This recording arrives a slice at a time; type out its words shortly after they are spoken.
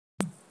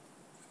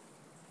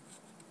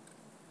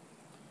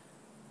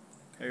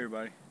Hey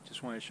everybody,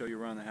 just wanted to show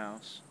you around the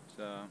house. It's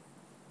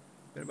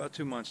been about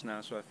 2 months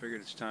now, so I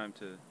figured it's time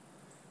to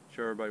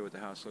show everybody what the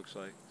house looks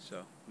like.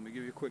 So let me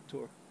give you a quick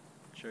tour,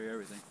 show you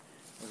everything.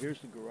 Well, here's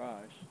the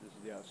garage. This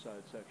is the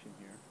outside section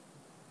here.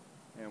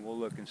 And we'll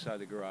look inside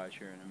the garage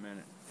here in a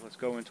minute. Let's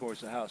go in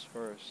towards the house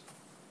first.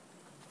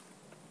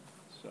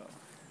 So,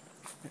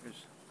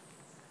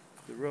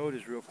 the road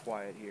is real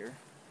quiet here.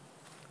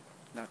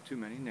 Not too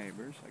many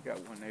neighbors. I got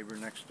one neighbor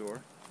next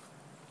door.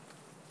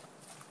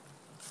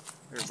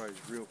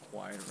 Everybody's real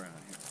quiet around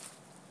here.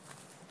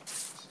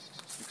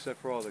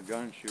 Except for all the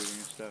gun shooting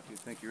and stuff. You'd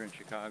think you're in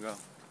Chicago.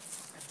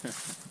 So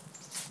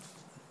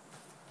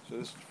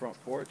this is the front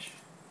porch.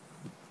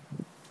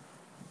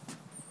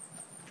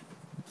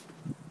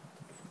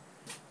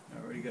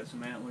 I already got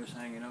some antlers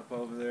hanging up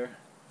over there.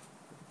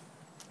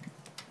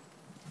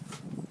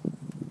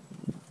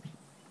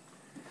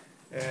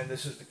 And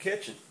this is the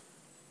kitchen.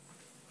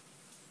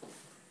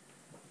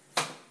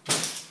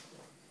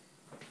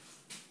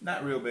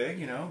 Not real big,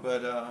 you know,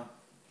 but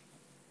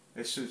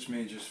it suits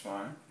me just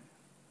fine.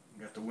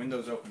 Got the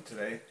windows open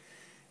today.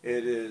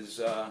 It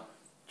is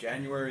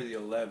January the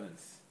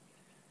 11th,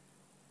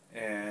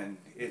 and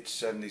it's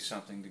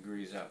 70-something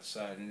degrees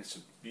outside, and it's a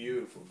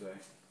beautiful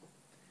day.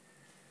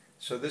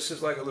 So this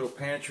is like a little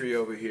pantry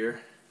over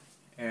here,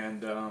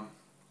 and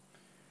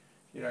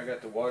you know, I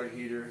got the water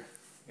heater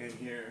in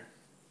here,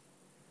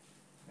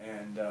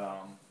 and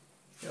a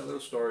little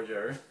storage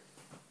area.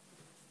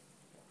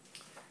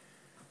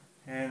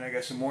 And I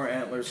got some more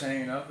antlers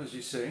hanging up, as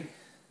you see.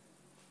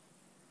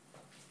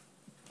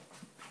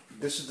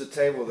 This is the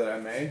table that I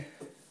made.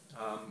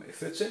 It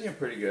fits in here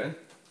pretty good.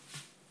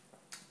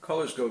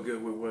 Colors go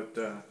good with what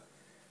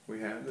we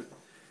have. The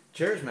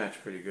chairs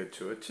match pretty good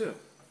to it too.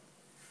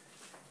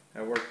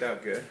 That worked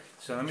out good.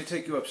 So let me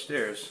take you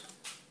upstairs.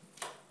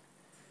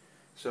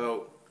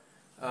 So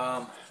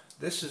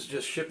this is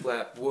just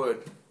shiplap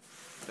wood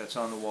that's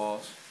on the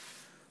walls.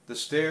 The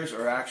stairs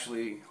are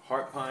actually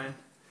heart pine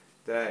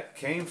that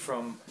came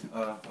from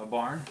a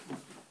barn.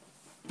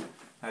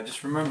 I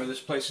just remember this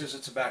place is a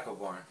tobacco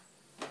barn.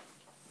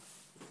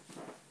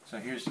 So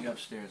here's the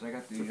upstairs. I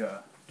got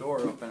the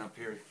door open up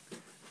here.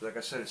 Like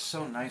I said, it's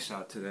so nice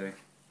out today,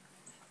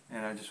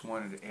 and I just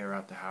wanted to air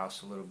out the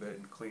house a little bit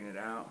and clean it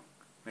out,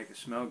 make it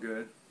smell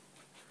good.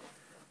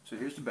 So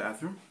here's the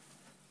bathroom.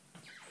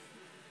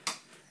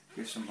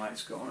 Here's some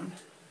lights going.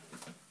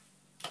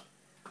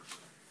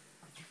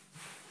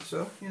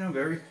 So, you know,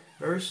 very,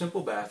 very simple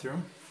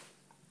bathroom.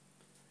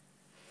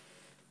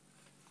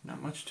 Not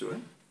much to it,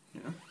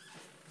 you know,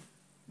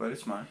 but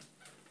it's mine.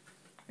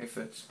 It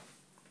fits.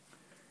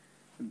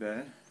 The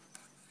bed.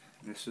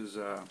 This is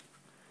a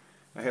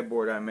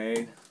headboard I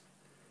made,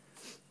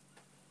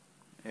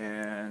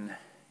 and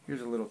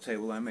here's a little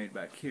table I made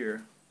back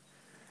here.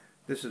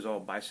 This is all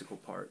bicycle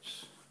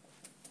parts.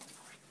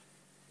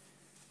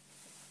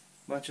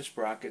 Bunch of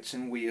sprockets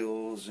and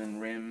wheels and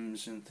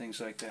rims and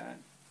things like that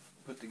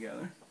put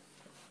together.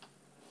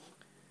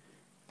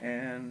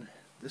 And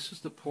this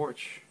is the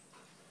porch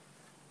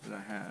that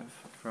I have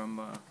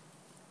from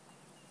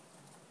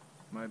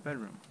my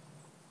bedroom.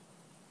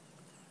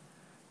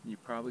 You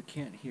probably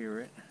can't hear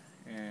it,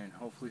 and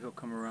hopefully he'll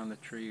come around the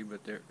tree, but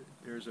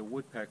there's a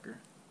woodpecker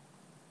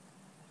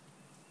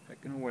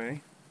pecking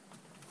away.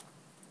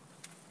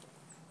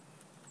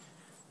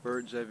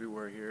 Birds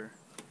everywhere here,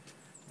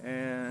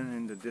 and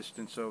in the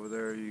distance over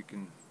there you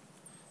can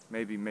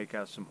maybe make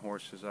out some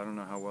horses. I don't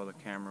know how well the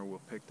camera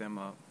will pick them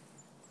up,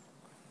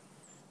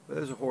 but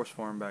there's a horse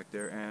farm back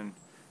there, and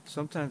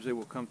sometimes they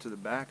will come to the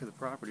back of the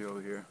property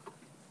over here,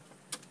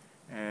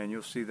 and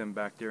you'll see them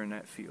back there in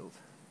that field.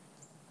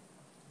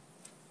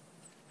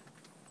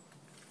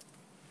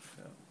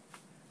 So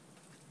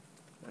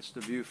that's the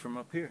view from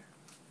up here.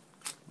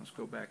 Let's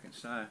go back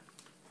inside.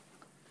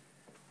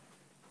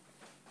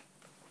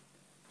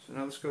 So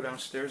now let's go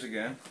downstairs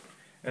again,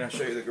 and I'll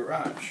show you the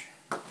garage.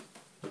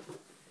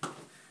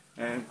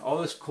 And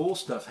all this cool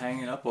stuff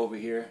hanging up over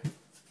here,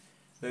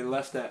 they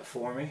left that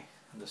for me.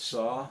 The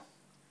saw.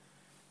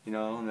 You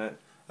know, and that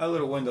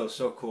little window is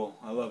so cool.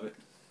 I love it.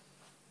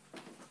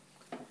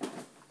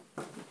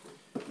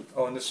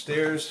 Oh, and the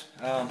stairs,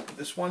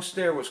 this one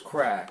stair was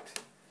cracked,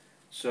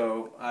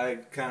 so I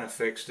kind of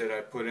fixed it. I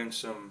put in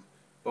some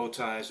bow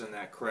ties in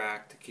that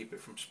crack to keep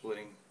it from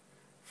splitting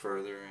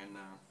further, and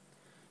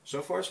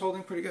so far it's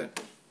holding pretty good.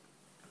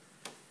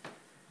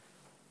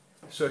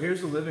 So here's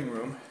the living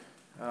room.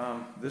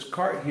 This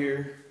cart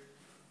here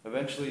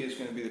eventually is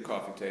going to be the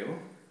coffee table.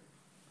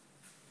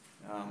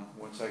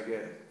 Once I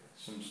get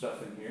some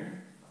stuff in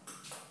here,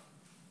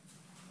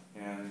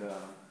 and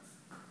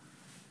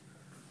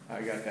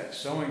I got that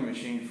sewing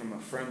machine from a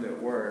friend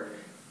at work,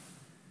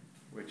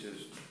 which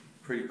is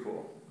pretty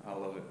cool. I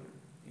love it.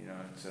 You know,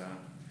 it's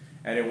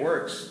and it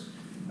works.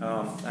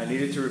 I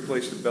needed to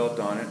replace the belt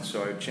on it,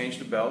 so I changed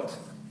the belt,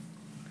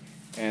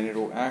 and it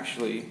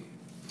actually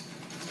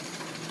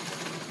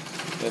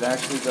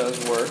does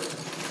work.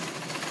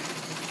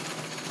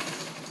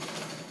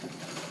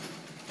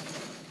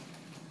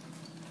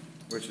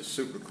 Which is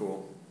super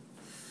cool.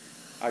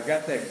 I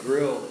got that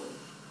grill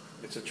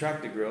it's a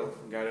tractor grill.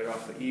 Got it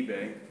off of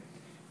eBay,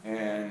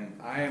 and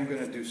I am going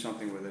to do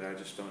something with it. I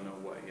just don't know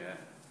what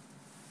yet.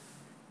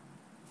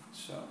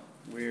 So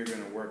we're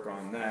going to work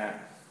on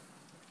that.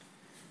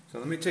 So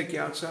let me take you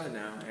outside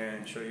now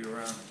and show you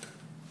around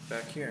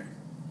back here.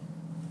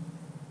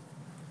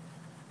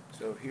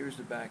 So here's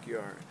the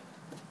backyard.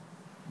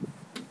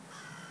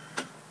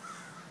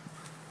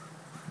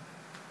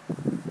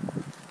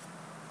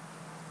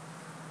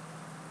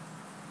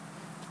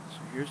 So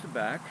here's the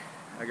back.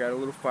 I got a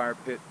little fire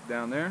pit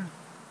down there,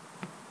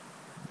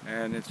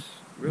 and it's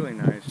really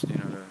nice, you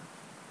know, to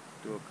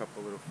do a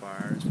couple little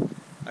fires.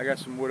 I got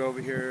some wood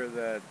over here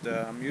that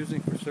I'm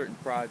using for certain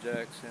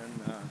projects, and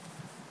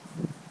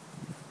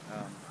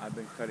I've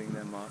been cutting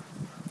them up.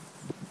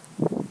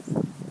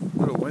 A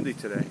little windy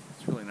today.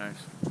 It's really nice.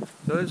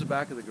 So there's the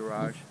back of the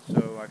garage,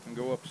 so I can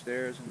go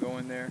upstairs and go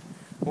in there,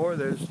 or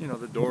there's, you know,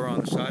 the door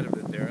on the side of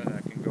it there, and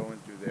I can go in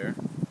through there.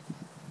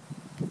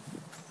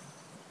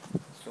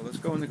 So let's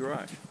go in the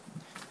garage.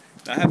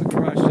 Now, I have the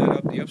garage set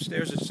up. The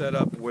upstairs is set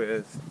up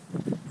with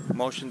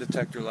motion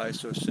detector lights,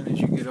 so as soon as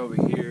you get over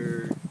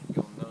here,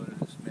 you'll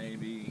notice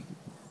maybe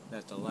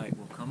that the light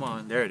will come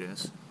on. There it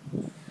is.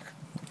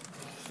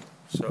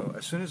 So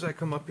as soon as I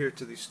come up here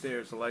to these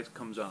stairs, the light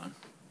comes on.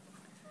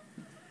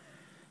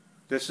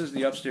 This is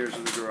the upstairs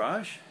of the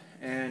garage,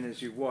 and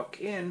as you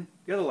walk in,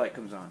 the other light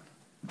comes on.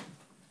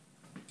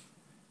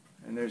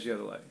 And there's the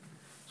other light.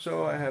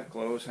 So I have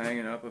clothes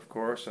hanging up, of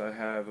course. I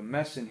have a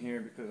mess in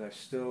here because I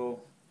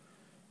still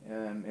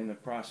am in the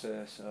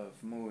process of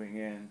moving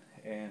in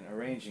and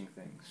arranging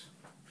things.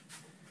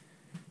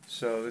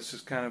 So this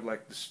is kind of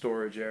like the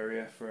storage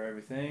area for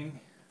everything,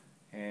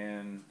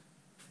 and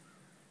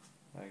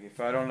like if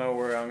I don't know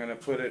where I'm going to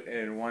put it,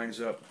 it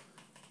winds up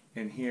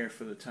in here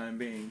for the time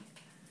being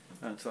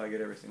until I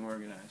get everything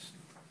organized.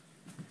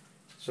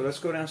 So let's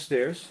go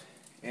downstairs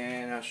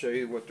and I'll show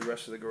you what the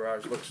rest of the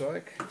garage looks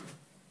like.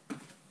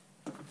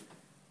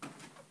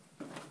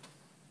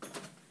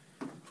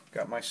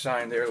 Got my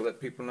sign there to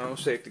let people know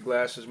safety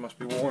glasses must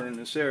be worn in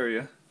this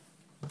area.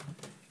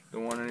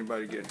 Don't want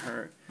anybody getting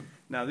hurt.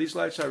 Now these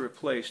lights I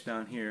replaced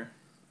down here,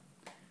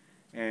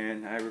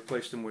 and I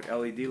replaced them with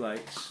LED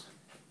lights,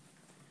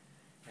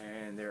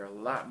 and they're a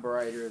lot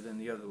brighter than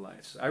the other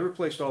lights. I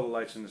replaced all the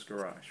lights in this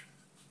garage,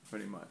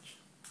 pretty much.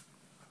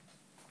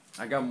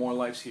 I got more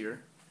lights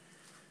here,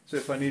 so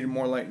if I needed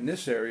more light in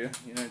this area,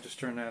 you know, just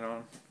turn that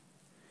on.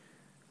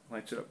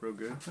 Lights it up real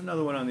good.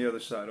 Another one on the other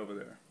side over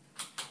there.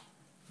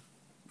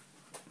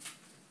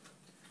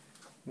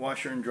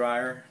 Washer and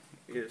dryer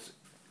is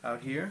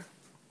out here.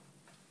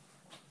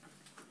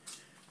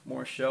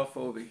 More shelf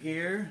over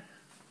here.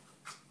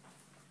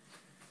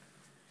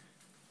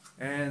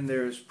 And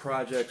there's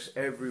projects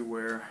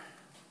everywhere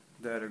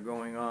that are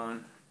going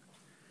on.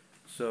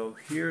 So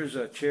here's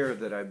a chair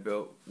that I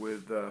built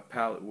with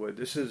pallet wood.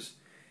 This is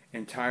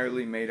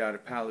entirely made out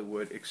of pallet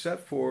wood,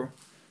 except for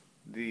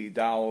the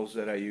dowels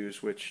that I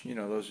use, which, you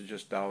know, those are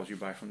just dowels you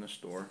buy from the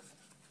store.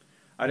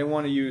 I didn't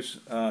want to use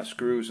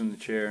screws in the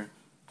chair.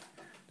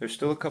 There's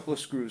still a couple of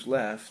screws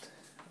left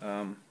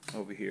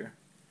over here,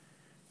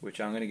 which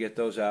I'm going to get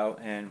those out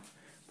and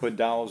put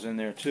dowels in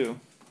there too.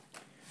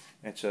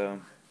 It's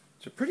a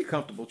pretty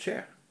comfortable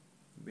chair,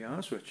 to be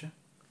honest with you.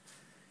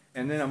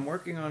 And then I'm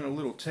working on a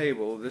little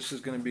table. This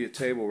is going to be a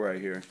table right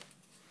here.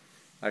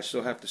 I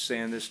still have to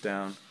sand this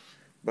down,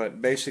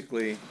 but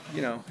basically,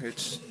 you know,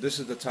 this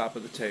is the top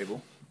of the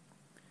table.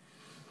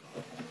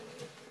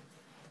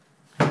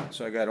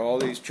 So I got all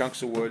these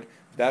chunks of wood.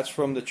 That's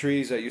from the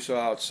trees that you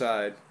saw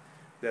outside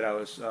that I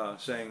was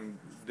saying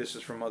this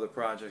is from other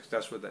projects.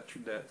 That's where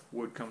that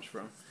wood comes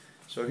from.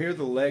 So here are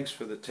the legs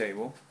for the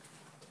table.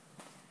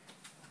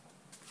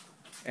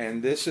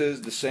 And this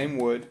is the same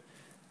wood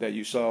that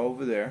you saw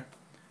over there.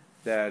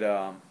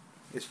 That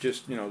it's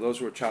just, you know,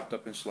 those were chopped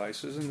up in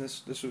slices, and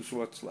this is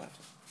what's left.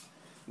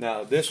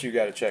 Now this you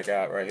got to check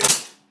out right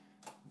here.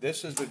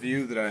 This is the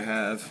view that I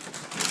have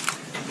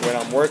when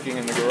I'm working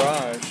in the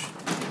garage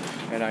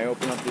and I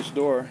open up this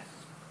door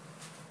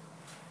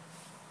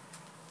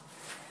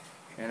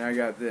and I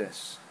got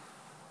this.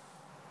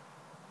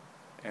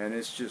 And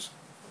it's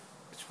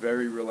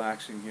very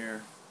relaxing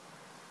here.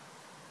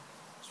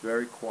 It's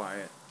very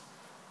quiet,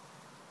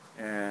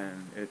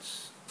 and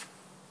it's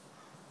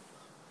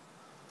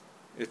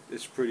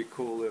pretty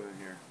cool living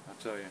here, I'll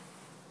tell you.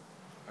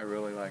 I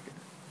really like it.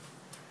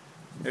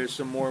 There's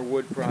some more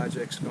wood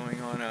projects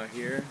going on out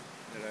here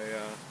that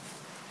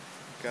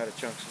I got a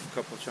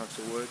couple chunks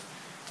of wood.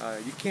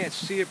 You can't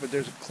see it, but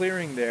there's a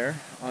clearing there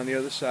on the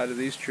other side of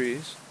these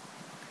trees,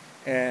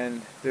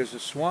 and there's a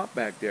swamp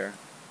back there.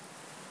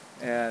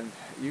 And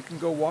you can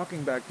go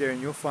walking back there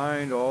and you'll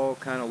find all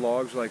kind of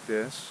logs like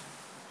this,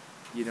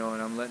 you know,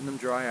 and I'm letting them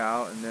dry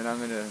out, and then I'm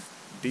going to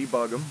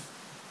debug them,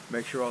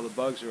 make sure all the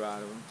bugs are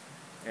out of them,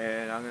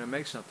 and I'm going to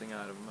make something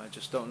out of them. I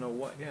just don't know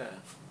what yet.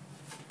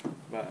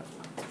 But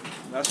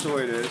that's the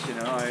way it is, you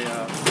know.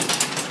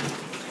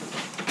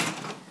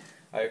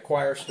 I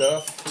acquire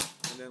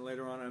stuff, and then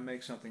later on I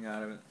make something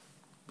out of it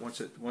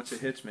once it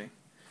hits me.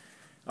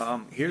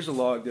 Here's a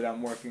log that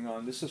I'm working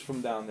on. This is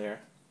from down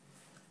there.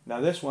 Now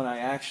this one I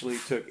actually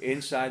took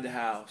inside the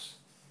house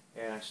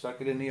and I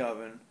stuck it in the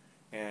oven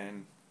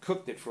and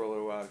cooked it for a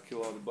little while to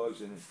kill all the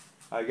bugs in it.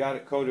 I got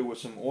it coated with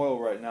some oil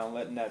right now,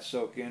 letting that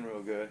soak in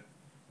real good,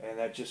 and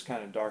that just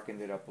kind of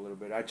darkened it up a little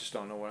bit. I just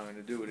don't know what I'm going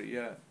to do with it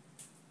yet.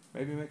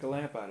 Maybe make a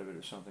lamp out of it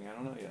or something. I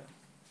don't know yet.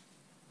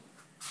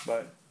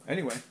 But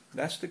anyway,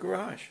 that's the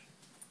garage.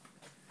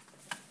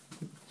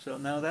 So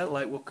now that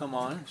light will come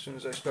on as soon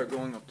as I start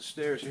going up the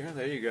stairs here.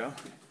 There you go.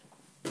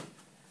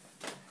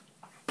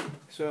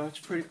 So it's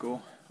pretty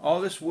cool. All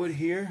this wood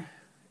here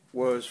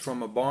was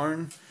from a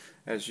barn.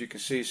 As you can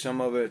see, some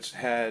of it's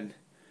had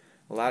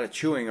a lot of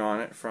chewing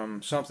on it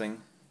from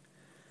something,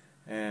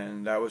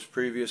 and that was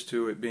previous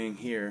to it being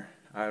here.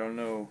 I don't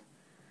know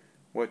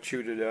what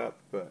chewed it up,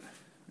 but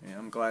yeah,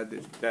 I'm glad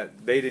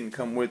that they didn't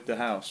come with the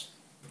house.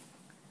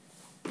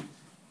 I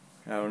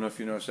don't know if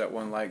you noticed that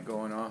one light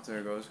going off. There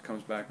it goes. It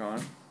comes back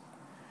on.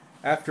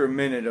 After a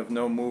minute of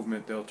no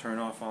movement, they'll turn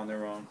off on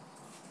their own.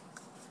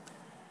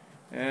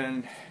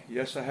 And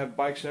yes, I have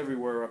bikes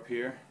everywhere up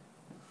here.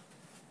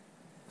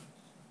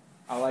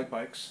 I like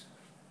bikes.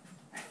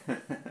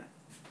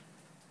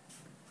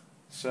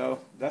 So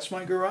that's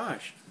my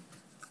garage.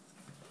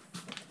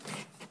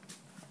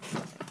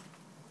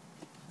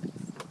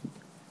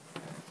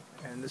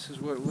 And this is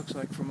what it looks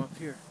like from up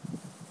here.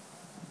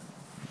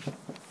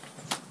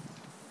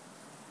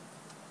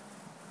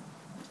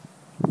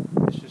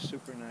 It's just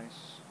super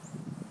nice.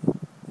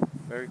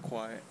 Very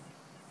quiet.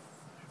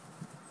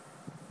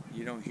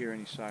 You don't hear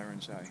any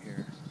sirens out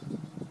here.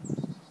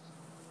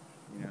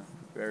 You know,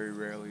 very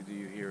rarely do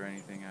you hear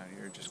anything out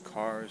here. Just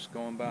cars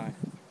going by.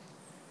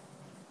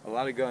 A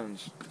lot of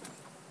guns.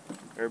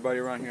 Everybody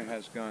around here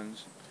has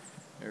guns.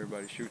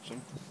 Everybody shoots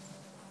them.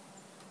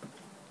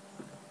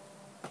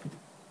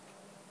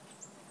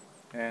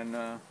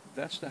 And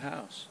that's the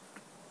house.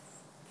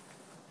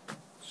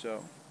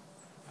 So,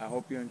 I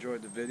hope you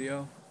enjoyed the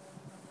video.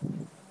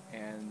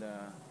 And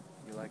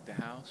you like the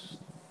house.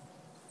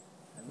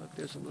 And look,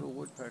 there's a little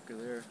woodpecker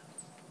there.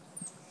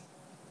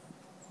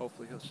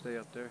 Hopefully he'll stay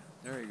up there.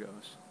 There he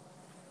goes.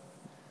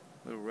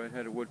 Little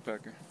red-headed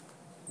woodpecker.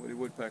 Woody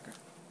woodpecker.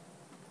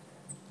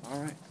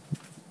 Alright.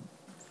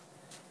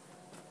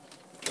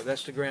 So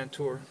that's the grand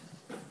tour.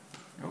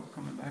 Oh,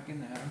 coming back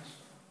in the house.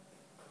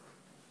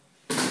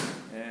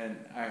 And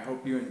I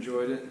hope you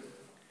enjoyed it.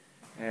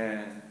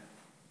 And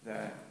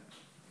that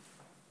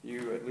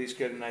you at least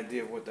get an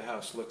idea of what the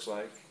house looks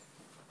like.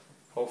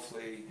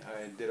 Hopefully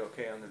I did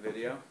okay on the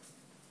video.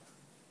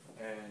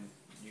 And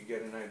you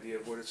get an idea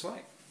of what it's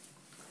like.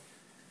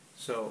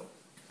 So,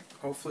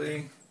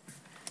 hopefully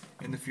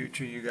in the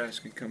future you guys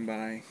can come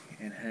by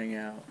and hang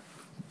out.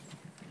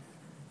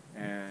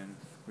 And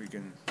we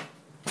can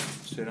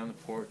sit on the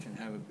porch and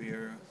have a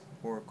beer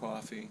or a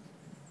coffee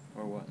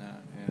or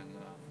whatnot and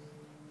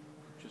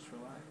just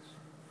relax.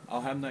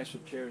 I'll have nicer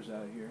chairs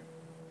out here.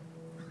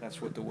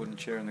 That's what the wooden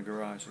chair in the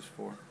garage is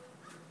for.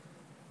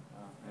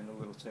 And a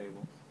little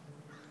table.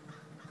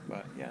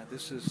 But yeah,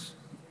 this is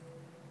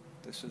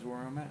where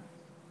I'm at.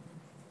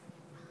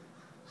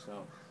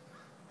 So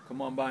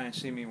come on by and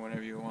see me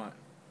whenever you want.